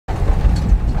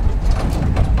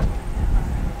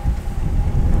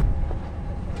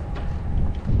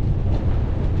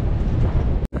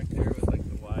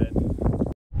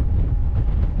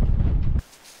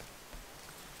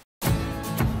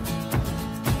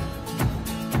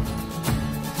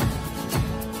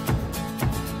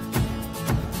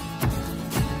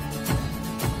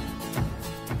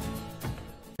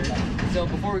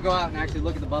before we go out and actually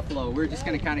look at the buffalo, we're just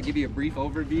going to kind of give you a brief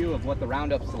overview of what the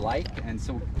roundup's like, and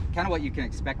so kind of what you can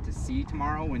expect to see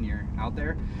tomorrow when you're out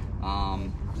there.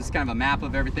 Just kind of a map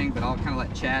of everything, but I'll kind of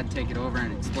let Chad take it over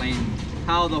and explain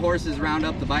how the horses round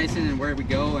up the bison and where we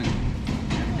go and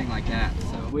everything like that.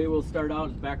 So the way we'll start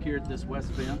out is back here at this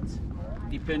west fence.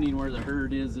 Depending where the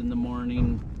herd is in the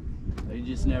morning, you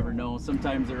just never know.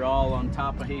 Sometimes they're all on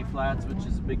top of hay flats, which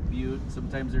is a big butte.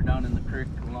 Sometimes they're down in the creek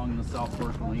along the South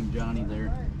Fork of Lame Johnny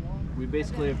there. We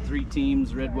basically have 3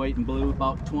 teams, red, white, and blue,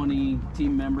 about 20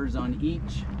 team members on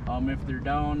each. If they're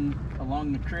down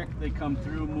along the creek, they come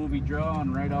through movie draw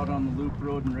and right out on the Loop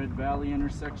Road and Red Valley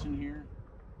intersection here.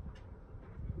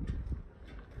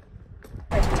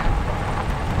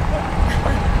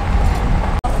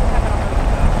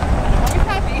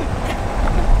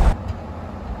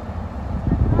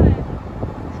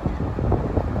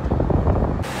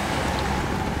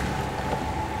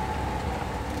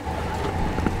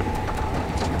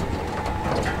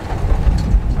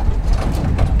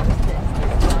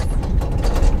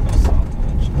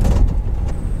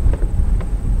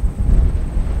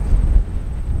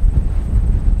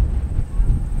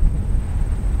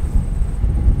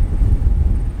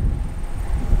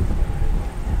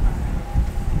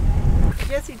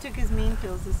 He took his mean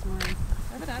pills this morning.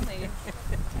 Evidently.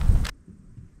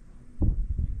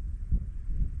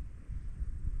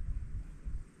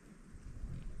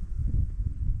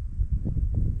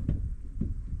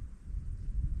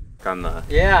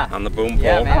 On the boom pole.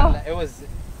 Yeah, man, it was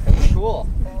cool.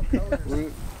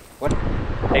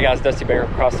 Hey guys, Dusty Bear,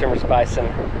 Cross Timbers Bison.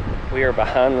 We are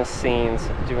behind the scenes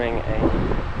doing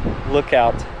a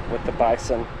lookout with the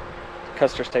bison,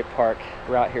 Custer State Park.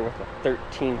 We're out here with a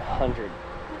 1,300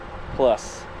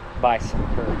 plus bison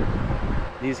herd.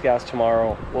 These guys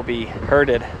tomorrow will be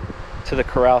herded to the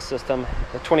corral system.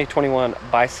 The 2021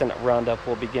 bison roundup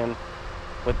will begin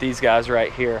with these guys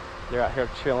right here. They're out here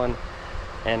chilling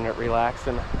and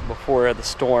relaxing before the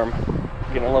storm.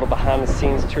 Getting a little behind the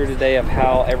scenes tour today of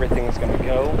how everything is going to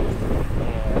go,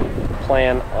 and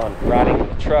plan on riding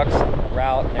the trucks, the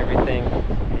route and everything,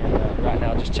 and right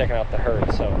now just checking out the herd.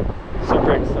 So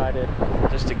super excited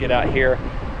just to get out here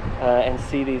and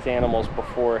see these animals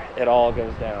before it all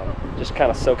goes down. Just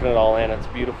kind of soaking it all in. It's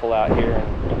beautiful out here,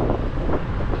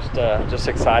 and just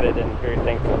excited and very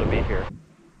thankful to be here.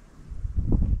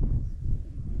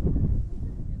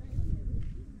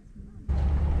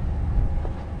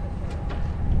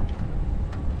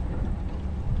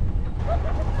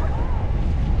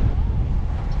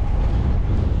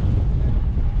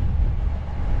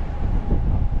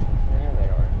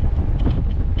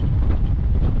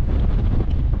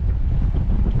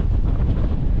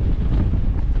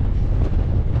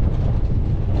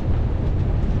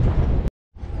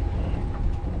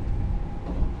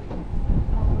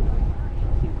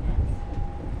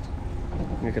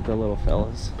 Look at the little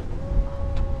fellas.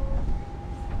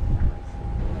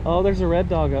 Oh, there's a red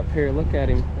dog up here. Look at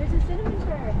him. There's a cinnamon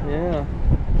bird. Yeah.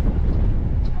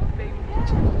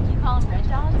 Do you call them red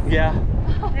dogs? Yeah.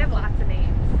 They have lots of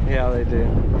names. Yeah, they do.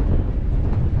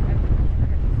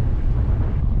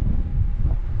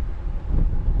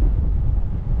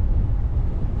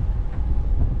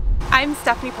 I'm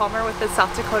Stephanie Palmer with the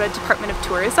South Dakota Department of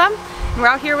Tourism. And we're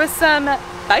out here with some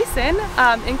bison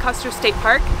in Custer State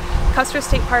Park. Custer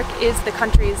State Park is the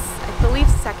country's, I believe,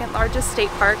 2nd largest state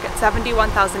park at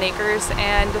 71,000 acres,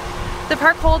 and the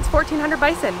park holds 1,400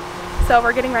 bison. So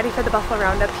we're getting ready for the Buffalo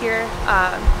Roundup here.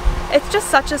 It's just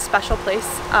such a special place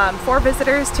for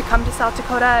visitors to come to South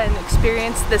Dakota and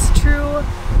experience this true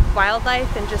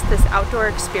wildlife and just this outdoor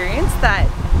experience that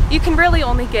you can really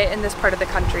only get in this part of the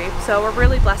country. So we're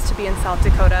really blessed to be in South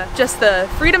Dakota. Just the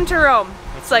freedom to roam,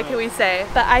 it's like we say.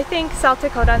 But I think South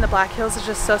Dakota and the Black Hills is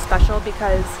just so special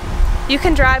because you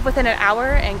can drive within an hour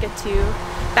and get to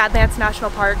Badlands National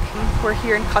Park. We're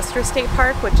here in Custer State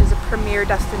Park, which is a premier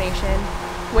destination.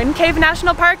 Wind Cave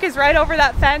National Park is right over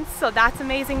that fence, so that's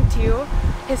amazing too.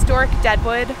 Historic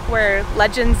Deadwood, where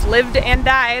legends lived and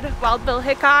died. Wild Bill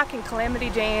Hickok and Calamity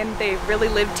Jane, they really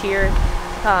lived here.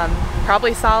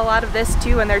 Probably saw a lot of this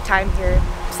too in their time here.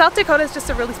 South Dakota is just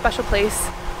a really special place.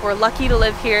 We're lucky to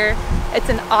live here. It's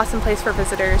an awesome place for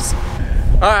visitors.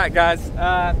 All right, guys.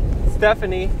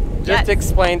 Stephanie just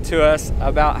explained to us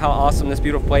about how awesome this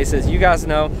beautiful place is. You guys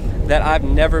know that I've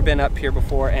never been up here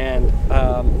before, and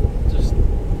just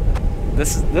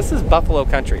this is buffalo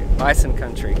country, bison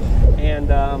country,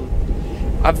 and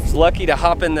I was lucky to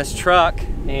hop in this truck,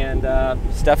 and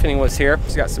Stephanie was here.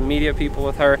 She's got some media people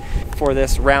with her for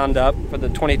this roundup, for the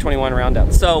 2021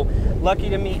 roundup. So lucky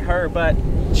to meet her, but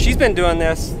she's been doing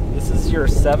this This is your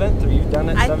 7th, or you've done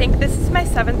it? I think this is my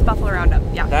 7th buffalo roundup.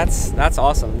 Yeah. That's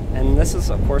awesome, and this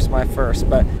is of course my first.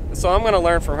 But so I'm gonna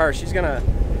learn from her. She's gonna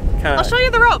kind of. I'll show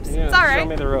you the ropes. It's all right. Show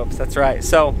me the ropes. That's right.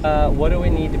 So what do we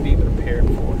need to be prepared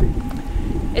for?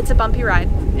 It's a bumpy ride.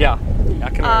 Yeah, I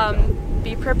can imagine.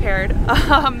 Be prepared.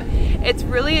 It's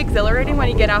really exhilarating when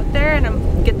you get out there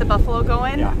and get the buffalo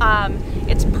going. Yeah.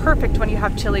 It's perfect when you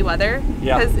have chilly weather.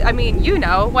 Yeah. Because I mean, you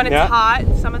know, when it's hot,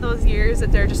 some of those years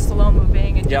that they're just slow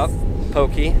moving and just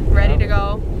pokey, ready to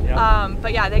go. Yep.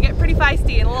 But yeah, they get pretty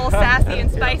feisty and a little sassy and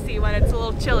spicy when it's a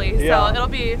little chilly. So it'll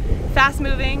be fast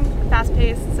moving, fast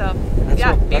paced. So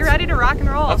be ready to rock and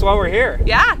roll. That's why we're here.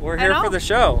 Yeah, we're here for the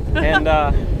show. And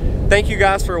thank you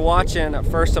guys for watching,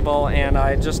 first of all. And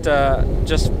I just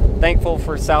thankful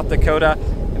for South Dakota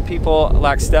and people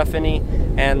like Stephanie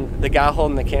and the guy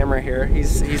holding the camera here.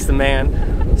 He's the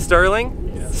man. Sterling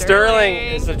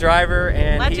is the driver,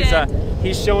 and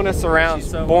he's showing us around.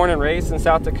 Born and raised in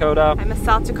South Dakota. I'm a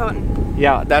South Dakotan.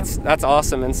 Yeah, that's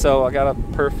awesome. And so I got a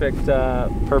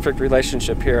perfect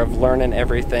relationship here of learning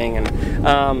everything.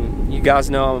 And you guys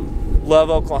know I love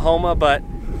Oklahoma, but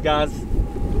guys,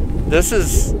 this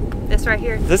right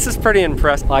here. This is pretty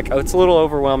impressive. Like, it's a little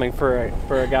overwhelming for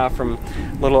a guy from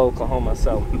little Oklahoma.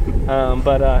 So,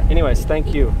 anyways,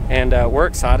 thank you, and we're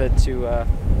excited to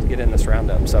get in this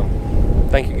roundup. So,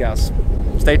 thank you guys.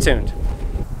 Stay tuned.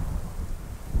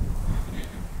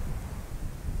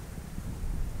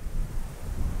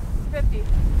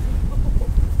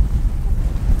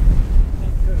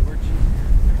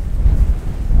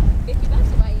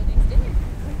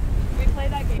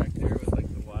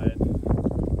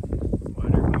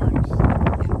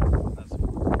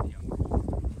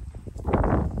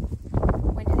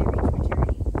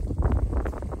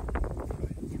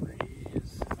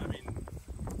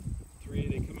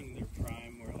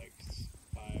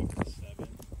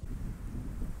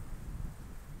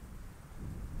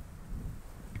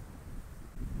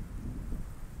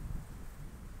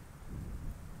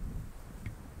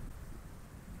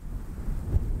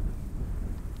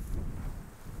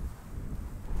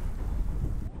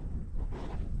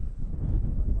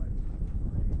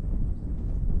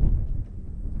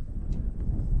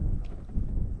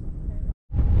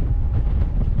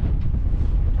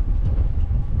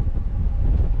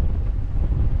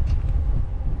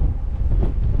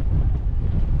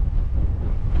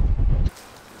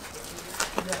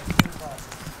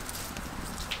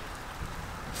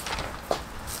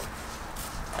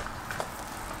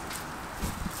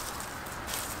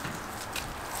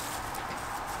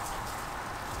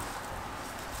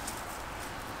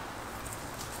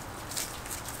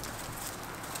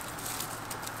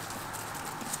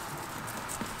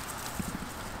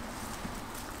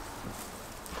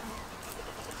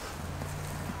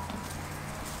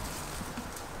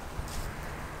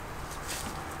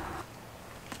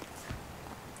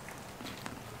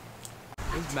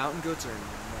 Those mountain goats are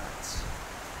nuts.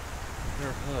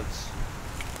 Their hooves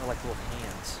are like little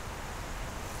hands.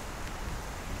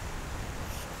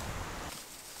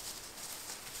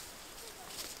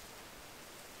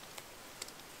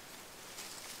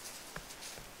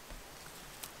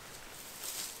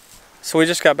 So we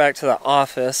just got back to the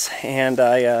office, and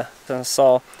I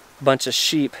saw a bunch of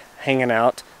sheep hanging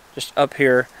out just up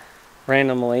here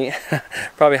randomly,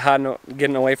 probably hiding,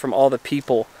 getting away from all the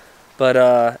people.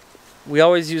 But we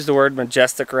always use the word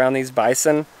majestic around these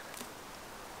bison.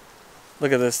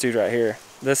 Look at this dude right here.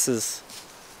 That's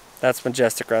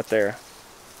majestic right there.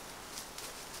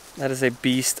 That is a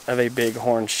beast of a big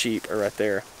horned sheep right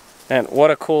there. And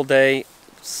what a cool day.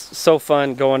 So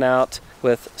fun going out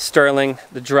with Sterling,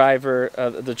 the driver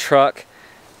of the truck.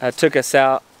 Took us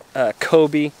out.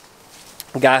 Kobe,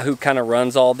 a guy who kind of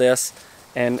runs all this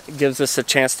and gives us a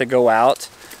chance to go out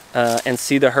and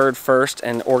see the herd first,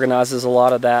 and organizes a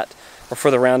lot of that for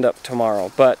the roundup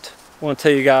tomorrow. But I want to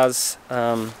tell you guys,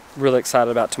 really excited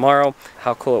about tomorrow,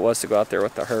 how cool it was to go out there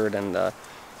with the herd, and I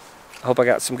hope I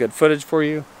got some good footage for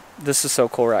you. This is so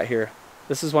cool right here.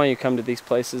 This is why you come to these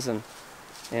places, and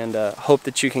hope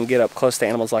that you can get up close to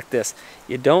animals like this.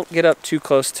 You don't get up too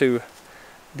close to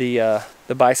the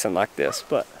bison like this,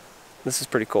 but this is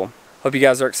pretty cool. Hope you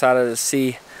guys are excited to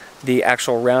see the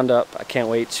actual roundup. I can't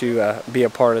wait to be a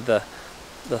part of the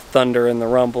thunder and the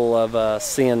rumble of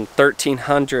seeing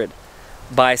 1,300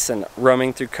 bison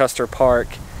roaming through Custer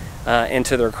Park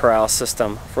into their corral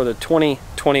system for the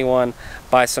 2021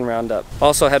 Bison Roundup.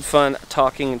 Also had fun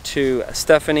talking to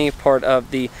Stephanie, part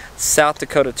of the South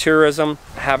Dakota Tourism,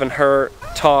 having her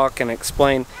talk and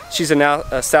explain. She's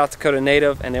a South Dakota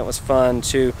native, and it was fun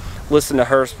to listen to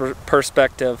her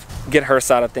perspective, get her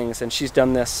side of things, and she's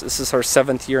done this. This is her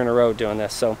 7th year in a row doing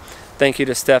this, so Thank you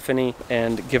to Stephanie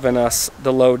and giving us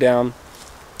the lowdown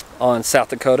on South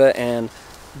Dakota and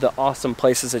the awesome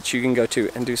places that you can go to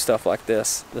and do stuff like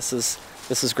this. This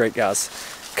is great, guys.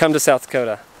 Come to South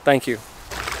Dakota. Thank you.